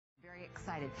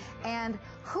Excited. And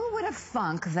who would have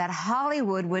thunk that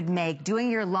Hollywood would make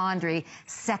doing your laundry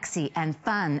sexy and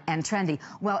fun and trendy?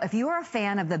 Well, if you're a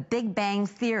fan of the Big Bang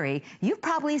Theory, you've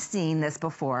probably seen this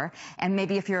before. And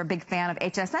maybe if you're a big fan of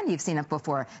HSN, you've seen it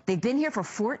before. They've been here for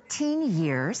 14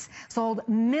 years, sold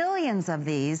millions of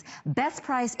these, best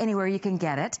price anywhere you can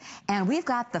get it. And we've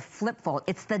got the FlipFOLD.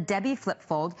 It's the Debbee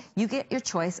FlipFOLD. You get your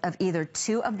choice of either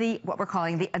two of the, what we're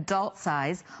calling the adult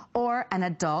size, or an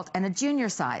adult and a junior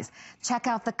size. Check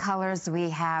out the colors we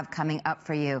have coming up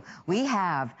for you. We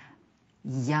have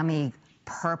yummy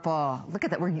purple. Look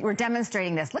at that. We're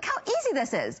demonstrating this. Look how easy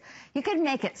this is. You can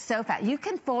make it so fast. You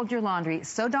can fold your laundry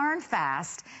so darn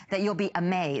fast that you'll be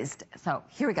amazed. So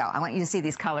here we go. I want you to see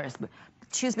these colors.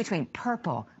 Choose between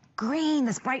purple, green,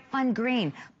 this bright fun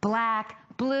green,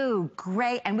 black, blue,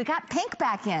 gray, and we got pink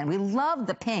back in. We love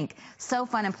the pink. So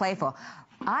fun and playful.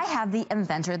 I have the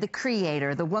inventor, the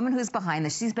creator, the woman who's behind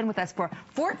this. She's been with us for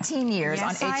 14 years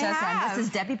on HSN. This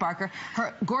is Debbie Barker.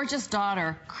 Her gorgeous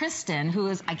daughter, Kristen, who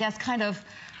is, I guess, kind of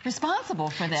responsible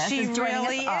for this. She is joining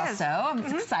really us also.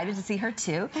 I'm excited to see her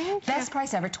too. Best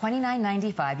price ever,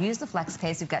 $29.95. Use the flex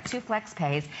pays. We've got 2 flex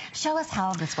pays. Show us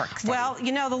how this works, Debbie. Well,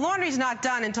 you know, the laundry's not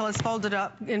done until it's folded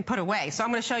up and put away. So I'm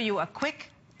going to show you a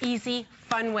quick, easy,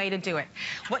 fun way to do it.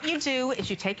 What you do is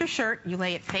you take your shirt, you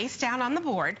lay it face down on the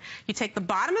board, you take the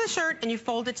bottom of the shirt and you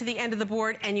fold it to the end of the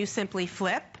board, and you simply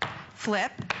flip,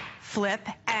 flip, flip,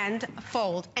 and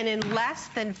fold. And in less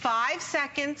than 5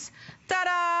 seconds,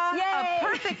 ta-da! Yay! A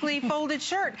perfectly folded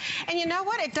shirt. And you know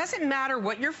what? It doesn't matter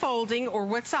what you're folding or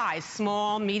what size,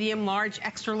 small, medium, large,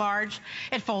 extra large.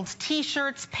 It folds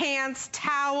t-shirts, pants,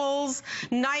 towels,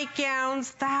 nightgowns,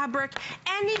 fabric,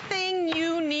 anything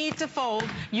you need to fold,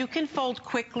 you can fold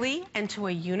quickly and to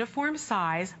a uniform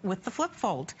size with the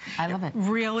FlipFOLD. I love it.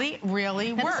 Really,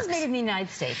 really now, works. This is made in the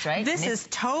United States, right? This is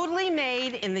totally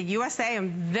made in the USA.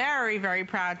 I'm very, very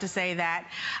proud to say that.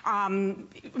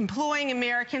 Employing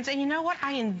Americans, and you know what?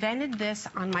 I invented this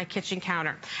on my kitchen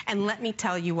counter, and let me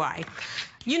tell you why.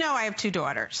 You know I have 2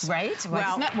 daughters. Right. Well, I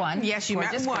just met one. Yes, you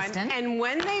met one. Kristen. And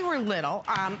when they were little,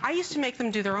 I used to make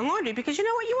them do their own laundry because you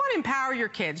know what? You want to empower your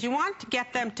kids. You want to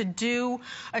get them to do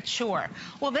a chore.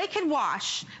 Well, they could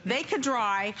wash, they could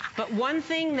dry, but one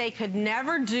thing they could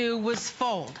never do was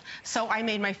fold. So I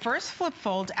made my first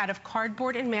FlipFOLD out of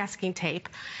cardboard and masking tape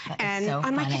and so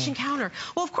on my funny. kitchen counter.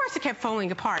 Well, of course it kept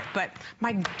falling apart, but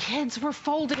my kids were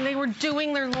folding. They were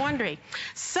doing their laundry.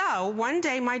 So one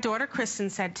day my daughter Kristen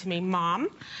said to me, Mom,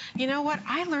 you know what?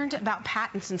 I learned about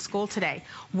patents in school today.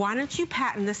 Why don't you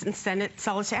patent this and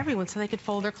sell it to everyone so they could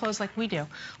fold their clothes like we do?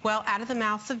 Well, out of the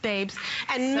mouths of babes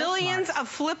and millions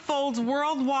of FlipFOLDs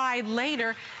worldwide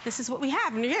later, this is what we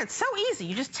have. And again, it's so easy.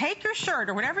 You just take your shirt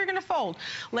or whatever you're going to fold,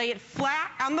 lay it flat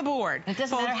on the board. It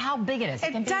doesn't matter how big it is.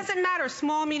 It doesn't matter.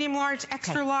 Small, medium, large,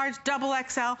 extra large, double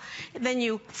XL. Then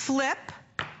you flip,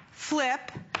 flip,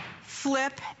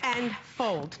 flip, and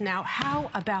fold. Now,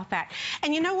 how about that?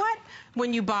 And you know what?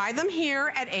 When you buy them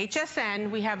here at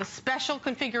HSN, we have a special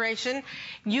configuration.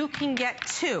 You can get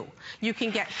 2. You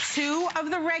can get 2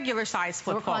 of the regular size FlipFOLD.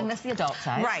 So we're calling this the adult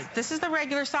size. Right. This is the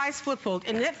regular size FlipFOLD,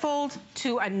 and it folds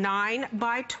to a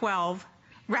 9x12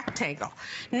 rectangle.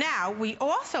 Now, we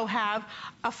also have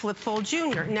a FlipFOLD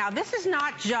Junior. Now, this is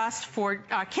not just for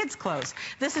kids' clothes.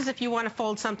 This is if you want to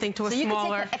fold something to a smaller... So you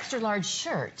can take the extra large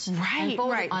shirt and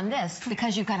fold it on this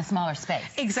because you've got a smaller space.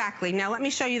 Exactly. Now, let me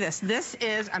show you this. This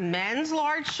is a men's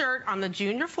large shirt on the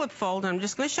Junior FlipFOLD. And I'm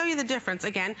just going to show you the difference.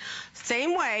 Again,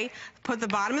 same way, put the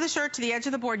bottom of the shirt to the edge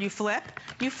of the board. You flip,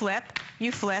 you flip,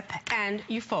 you flip, and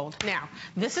you fold. Now,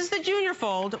 this is the Junior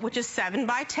fold, which is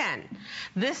 7x10.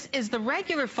 This is the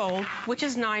regular fold, which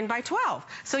is 9x12.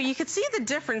 So you can see the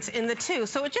difference in the 2.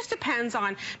 So it just depends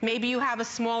on maybe you have a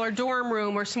smaller dorm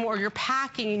room or you're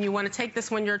packing and you want to take this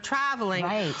when you're traveling.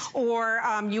 Right. Or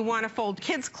you want to fold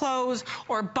kids' clothes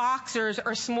or boxers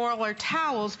or smaller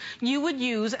towels. You would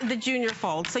use the Junior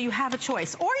fold. So you have a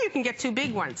choice. Or you can get 2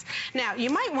 big ones. Now,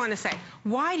 you might want to say,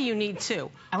 why do you need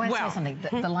 2? I want to say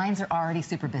something. The lines are already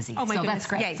super busy. Oh my goodness. That's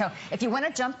great. Yay. So if you want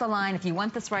to jump the line, if you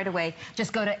want this right away,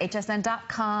 just go to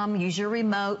hsn.com, use your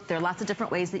remote. There are lots of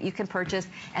different ways that you can purchase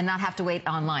and not have to wait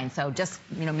online. So just,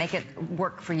 you know, make it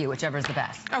work for you, whichever is the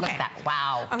best. Okay. Look at that.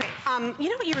 Wow. Okay. You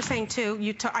know what you were saying,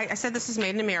 too? I said this is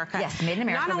made in America. Yes, made in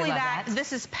America. Not only we love that,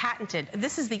 this is patented.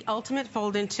 This is the ultimate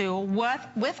fold-into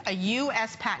with a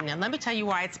U.S. patent. And let me tell you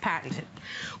why it's patented.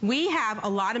 We have a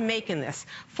lot of make in this.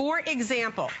 For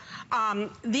example,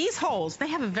 these holes, they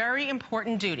have a very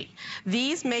important duty.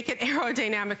 These make it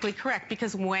aerodynamically correct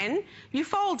because when you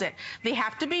fold it, they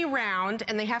have to be round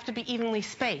and they have to be evenly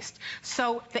spaced.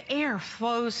 So the air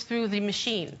flows through the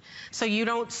machine. So you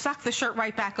don't suck the shirt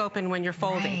right back open when you're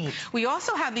folding. Right. We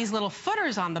also have these little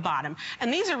footers on the bottom,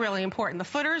 and these are really important. The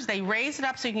footers, they raise it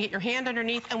up so you can get your hand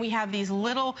underneath, and we have these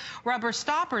little rubber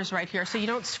stoppers right here so you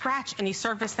don't scratch any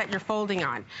surface that you're folding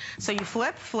on. So you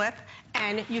flip, flip,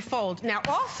 and you fold. Now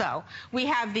also, we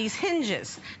have these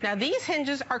hinges. Now these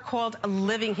hinges are called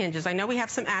living hinges. I know we have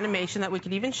some animation that we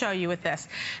could even show you with this.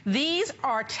 These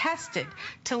are tested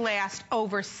to last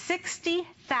over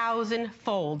 60,000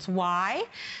 folds. Why?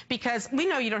 Because we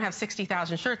know you don't have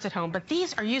 60,000 shirts at home, but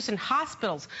these are used in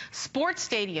hospitals, sports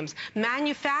stadiums,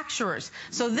 manufacturers.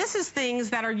 So this is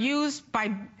things that are used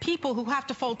by people who have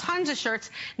to fold tons of shirts.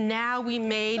 Now we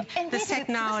made this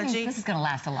technology. This is going to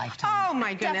last a lifetime. Oh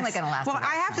my goodness. Definitely going to last. Well,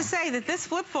 I have to say that this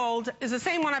FlipFOLD is the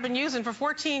same one I've been using for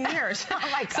 14 years. Oh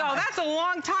my God. So that's a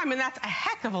long time, and that's a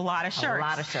heck of a lot of shirts. A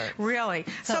lot of shirts. Really.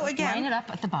 So again, line it up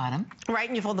at the bottom. Right,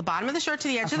 and you fold the bottom of the shirt to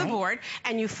the edge of the board,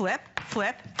 and you flip,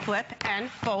 flip, flip, and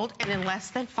fold, and in less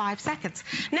than 5 seconds.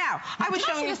 Now, I was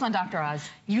showing you this on Dr. Oz.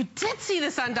 You did see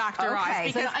this on Dr.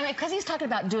 Oz. Because he's talking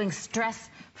about doing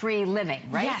stress-free living,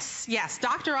 right? Yes, yes.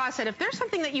 Dr. Oz said if there's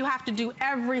something that you have to do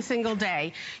every single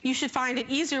day, you should find an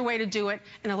easier way to do it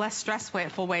and a less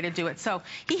stressful way to do it. So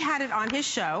he had it on his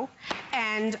show,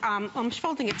 and I'm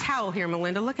folding a towel here,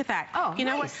 Melinda. Look at that. Oh, you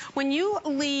know nice. what? When you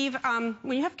leave,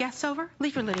 when you have guests over,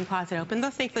 leave your linen closet open.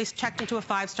 They'll think they checked into a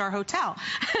 5-star hotel.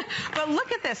 But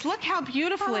look at this. Look how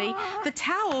beautifully the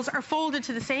towels are folded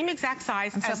to the same exact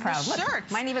size as the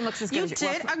shirts. Mine even looks as good as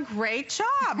yours. You did a great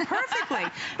job. Perfectly.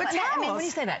 But towels. I mean, when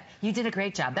you say that, you did a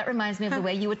great job. That reminds me of the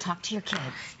way you would talk to your kids.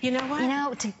 You know what? You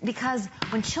know, because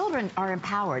when children are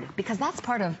empowered, because that's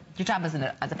part of your job as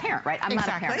a parent, right? I'm not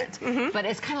a parent. But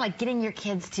it's kind of like getting your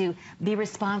kids to be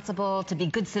responsible, to be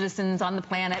good citizens on the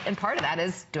planet, and part of that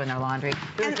is doing their laundry.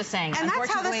 We were just saying,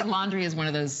 unfortunately, laundry is one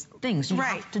of those things you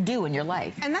have to do in your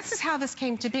life. And this is how this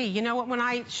came to be. You know what? When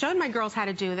I showed my girls how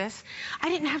to do this, I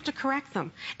didn't have to correct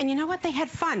them. And you know what? They had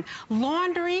fun.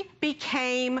 Laundry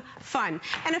became fun.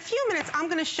 In a few minutes, I'm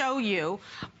going to show you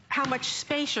how much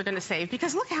space you're going to save,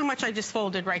 because look how much I just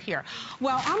folded right here.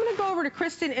 Well, I'm going to go over to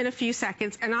Kristen in a few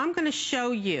seconds, and I'm going to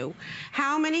show you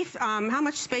how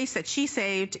much space that she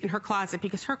saved in her closet,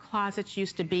 because her closet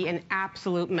used to be an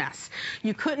absolute mess.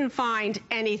 You couldn't find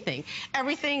anything.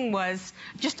 Everything was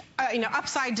just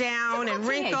upside down and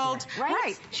wrinkled.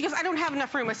 Right. She goes, I don't have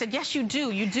enough room. I said, yes, you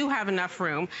do. You do have enough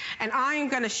room. And I'm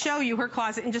going to show you her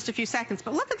closet in just a few seconds.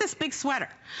 But look at this big sweater.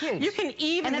 Huge. You can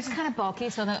even... And it's kind of bulky,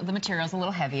 so the material's a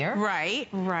little heavier. Right,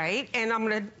 right. And I'm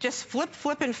going to just flip,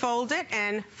 flip, and fold it,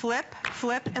 and flip,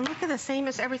 flip, and look at the same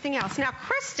as everything else. Now,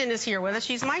 Kristen is here with us.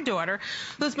 She's my daughter,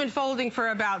 who's been folding for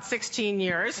about 16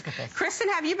 years. Look at this. Kristen,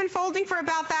 have you been folding for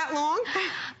about that long?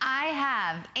 I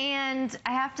have, and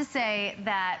I have to say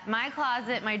that my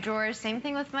closet, my drawers, same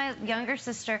thing with my younger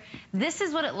sister, this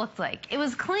is what it looked like. It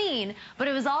was clean, but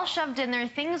it was all shoved in there.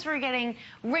 Things were getting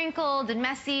wrinkled and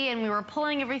messy, and we were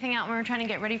pulling everything out when we were trying to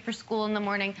get ready for school in the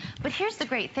morning. But here's the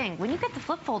great thing. When you get the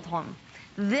FlipFOLD home,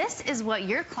 this is what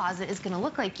your closet is going to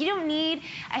look like. You don't need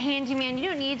a handyman. You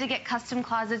don't need to get custom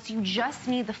closets. You just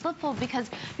need the FlipFOLD,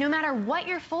 because no matter what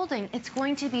you're folding, it's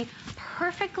going to be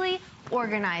perfectly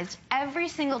organized every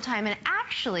single time. And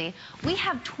actually, we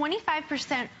have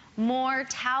 25% more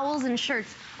towels and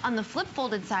shirts on the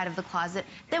flip-folded side of the closet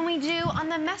than we do on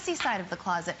the messy side of the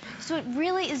closet. So it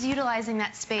really is utilizing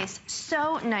that space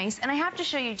so nice. And I have to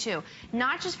show you too,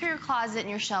 not just for your closet and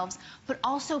your shelves, but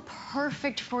also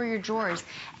perfect for your drawers.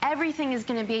 Everything is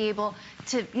going to be able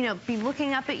to, be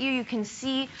looking up at you. You can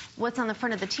see what's on the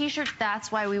front of the t-shirt.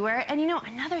 That's why we wear it. And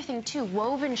another thing too,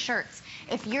 woven shirts.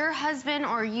 If your husband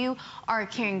or you are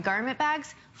carrying garment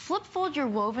bags, flip-fold your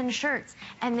woven shirts,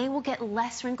 and they will get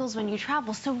less wrinkles when you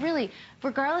travel. So really,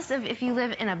 regardless of if you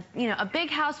live in a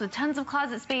big house with tons of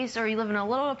closet space, or you live in a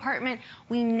little apartment,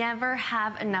 we never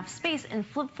have enough space, and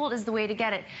FlipFOLD is the way to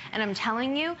get it. And I'm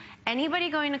telling you,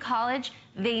 anybody going to college,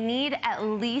 they need at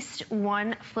least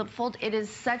one FlipFOLD. It is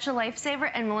such a lifesaver.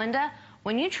 And Melinda,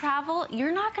 when you travel,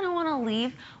 you're not going to want to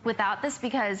leave without this,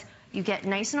 because you get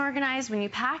nice and organized when you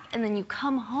pack, and then you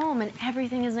come home and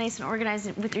everything is nice and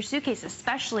organized with your suitcase,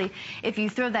 especially if you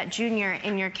throw that Junior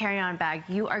in your carry-on bag.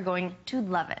 You are going to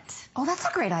love it. Oh, that's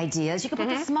a great idea. You can put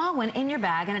the small one in your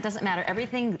bag, and it doesn't matter.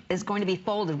 Everything is going to be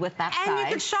folded with that size. And you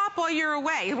can shop while you're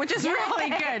away, which is really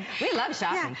good. We love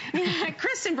shopping. Yeah.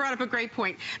 Kristen brought up a great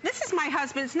point. This is my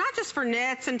husband. It's not just for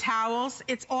knits and towels.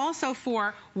 It's also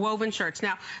for woven shirts.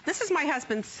 Now, this is my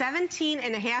husband's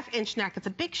 17.5-inch neck. It's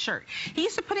a big shirt. He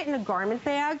used to put it in a garment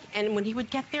bag, and when he would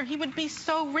get there, he would be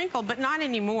so wrinkled, but not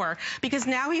anymore, because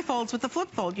now he folds with the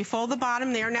flip fold. You fold the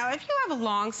bottom there. Now, if you have a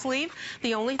long sleeve,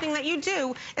 the only thing that you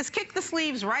do is kick the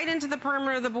sleeves right into the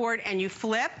perimeter of the board, and you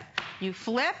flip,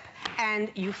 and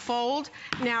you fold.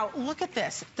 Now, look at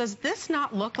this. Does this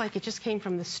not look like it just came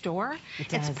from the store? It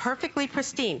does. It's perfectly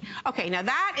pristine. Okay, now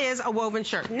that is a woven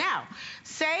shirt. Now,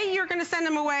 say you're going to send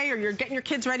them away, or you're getting your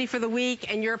kids ready for the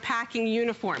week, and you're packing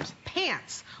uniforms.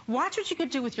 Pants. Watch what you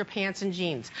could do with your pants and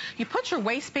jeans. You put your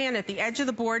waistband at the edge of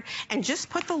the board and just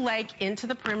put the leg into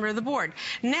the perimeter of the board.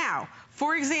 Now,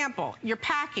 for example, you're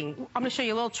packing. I'm going to show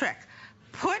you a little trick.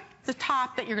 Put the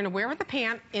top that you're going to wear with the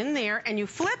pant in there, and you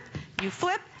flip,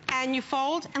 and you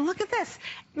fold, and look at this.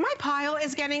 My pile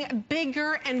is getting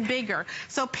bigger and bigger.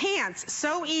 So pants,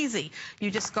 so easy. You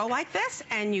just go like this,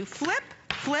 and you flip,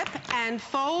 and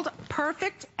fold.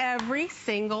 Perfect every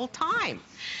single time.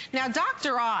 Now,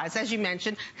 Dr. Oz, as you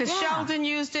mentioned, because Sheldon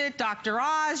used it, Dr.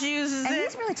 Oz uses it. And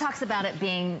this really talks about it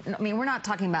being, I mean, we're not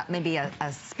talking about maybe a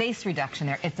space reduction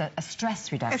there. It's a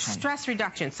stress reduction. It's stress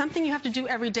reduction, something you have to do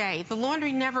every day. The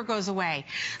laundry never goes away.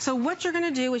 So what you're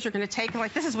going to do is you're going to take,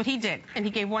 like, this is what he did, and he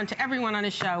gave one to everyone on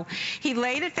his show. He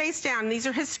laid it face down. These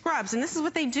are his scrubs, and this is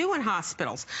what they do in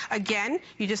hospitals. Again,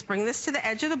 you just bring this to the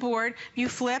edge of the board, you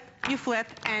flip,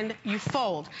 and you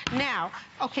fold. Now,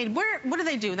 okay, what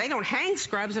do? They don't hang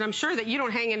scrubs, and I'm sure that you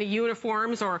don't hang any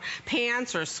uniforms or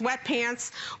pants or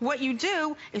sweatpants. What you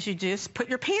do is you just put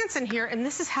your pants in here, and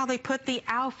this is how they put the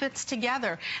outfits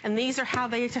together, and these are how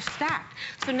they are stacked.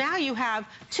 So now you have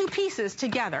two pieces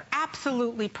together,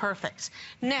 absolutely perfect.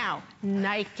 Now,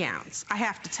 nightgowns, I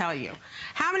have to tell you.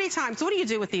 How many times, what do you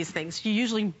do with these things? You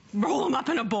usually roll them up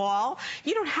in a ball.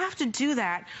 You don't have to do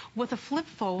that. With a flip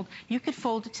fold, you could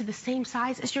fold it to the same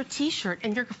size as your t-shirt,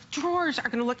 and your drawers are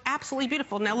going to look absolutely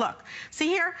beautiful. Now look, see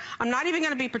here? I'm not even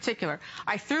going to be particular.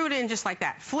 I threw it in just like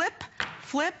that.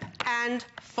 Flip, and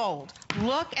fold.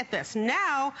 Look at this.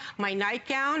 Now, my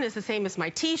nightgown is the same as my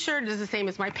t-shirt, is the same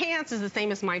as my pants, is the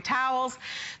same as my towels.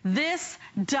 This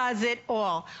does it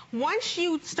all. Once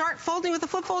you start folding with the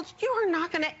flip fold, you are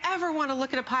not going to ever want to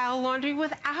look at a pile of laundry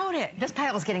without it. This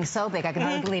pile is getting so big, I can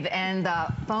hardly believe it. And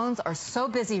the phones are so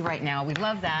busy right now. We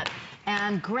love that.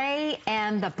 And gray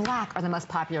and the black are the most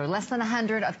popular. Less than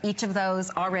 100 of each of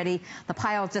those already. The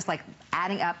pile is just like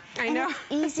adding up. I know.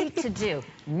 And it's easy to do.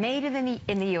 Made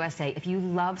in the USA. If you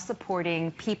love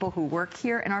supporting people who work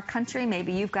here in our country,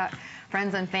 maybe you've got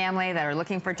friends and family that are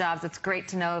looking for jobs, it's great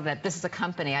to know that this is a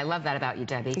company. I love that about you,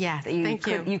 Debbie. Yes, thank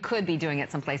you. You could be doing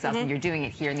it someplace else, and you're doing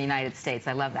it here in the United States.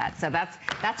 I love that. So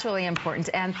that's really important.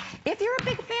 And if you're a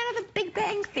big fan of the Big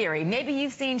Bang Theory, maybe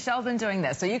you've seen Sheldon doing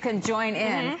this, so you can join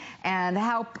in and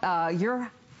help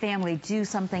your family do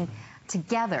something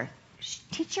together.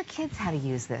 Teach your kids how to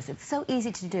use this. It's so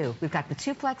easy to do. We've got the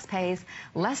 2 flex pays,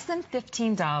 less than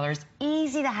 $15,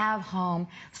 easy to have home.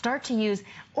 Start to use,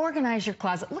 organize your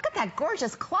closet. Look at that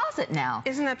gorgeous closet now.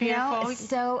 Isn't that beautiful? You know, it's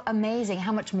so amazing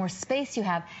how much more space you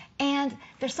have. And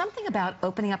there's something about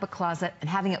opening up a closet and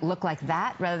having it look like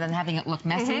that rather than having it look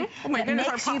messy that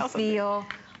makes you feel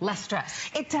less stress.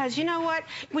 It does. You know what?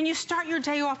 When you start your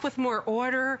day off with more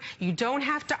order, you don't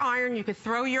have to iron. You could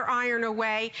throw your iron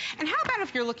away. And how about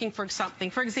if you're looking for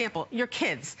something? For example, your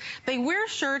kids. They wear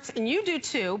shirts, and you do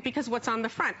too, because what's on the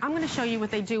front. I'm going to show you what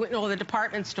they do in all the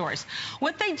department stores.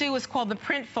 What they do is called the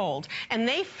print fold, and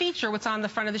they feature what's on the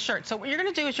front of the shirt. So what you're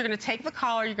going to do is you're going to take the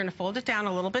collar, you're going to fold it down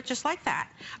a little bit just like that,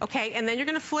 okay? And then you're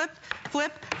going to flip,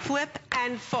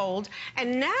 and fold.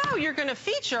 And now you're going to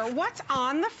feature what's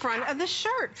on the front of the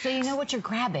shirt. So you know what you're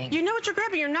grabbing. You know what you're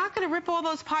grabbing. You're not going to rip all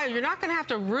those piles. You're not going to have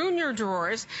to ruin your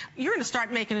drawers. You're going to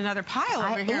start making another pile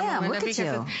over here, Melinda. Look at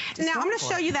you. Now, I'm going to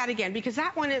show you that again, because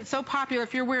that one is so popular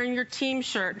if you're wearing your team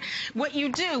shirt. What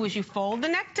you do is you fold the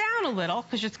neck down down a little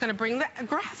because it's going to bring the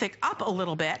graphic up a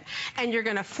little bit. And you're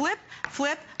going to flip,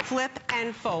 flip, flip,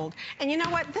 and fold. And you know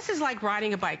what? This is like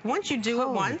riding a bike. Once you do it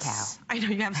once, I know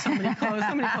you have so many clothes,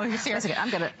 so many clothes here. Okay. I'm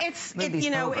going to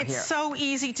it's so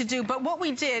easy to do. But what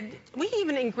we did, we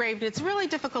even engraved it. It's really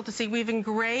difficult to see. We've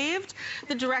engraved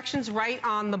the directions right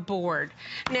on the board.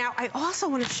 Now, I also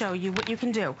want to show you what you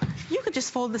can do. You could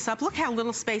just fold this up. Look how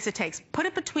little space it takes. Put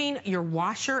it between your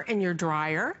washer and your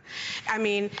dryer. I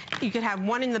mean, you could have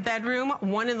one in the bedroom,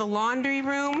 one in the laundry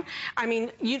room. I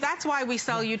mean, that's why we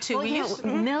sell you two. Well,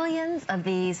 millions of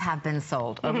these have been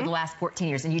sold over the last 14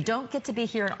 years, and you don't get to be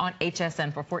here on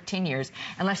HSN for 14 years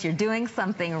unless you're doing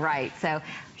something right. So,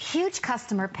 huge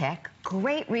customer pick,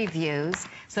 great reviews.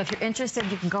 So if you're interested,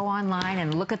 you can go online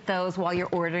and look at those while you're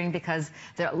ordering because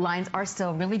the lines are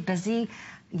still really busy.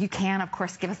 You can, of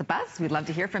course, give us a buzz. We'd love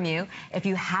to hear from you. If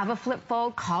you have a flip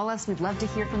fold, call us. We'd love to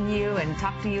hear from you and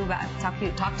talk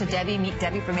to Debbie, meet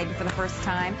Debbie for maybe for the first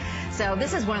time. So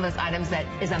this is one of those items that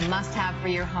is a must-have for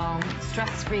your home.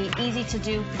 Stress-free, easy to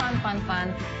do, fun, fun,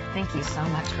 fun. Thank you so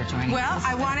much for joining us. Well,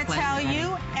 I want to tell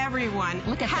you, everyone,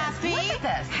 look at happy, this. Look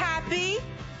at this. Happy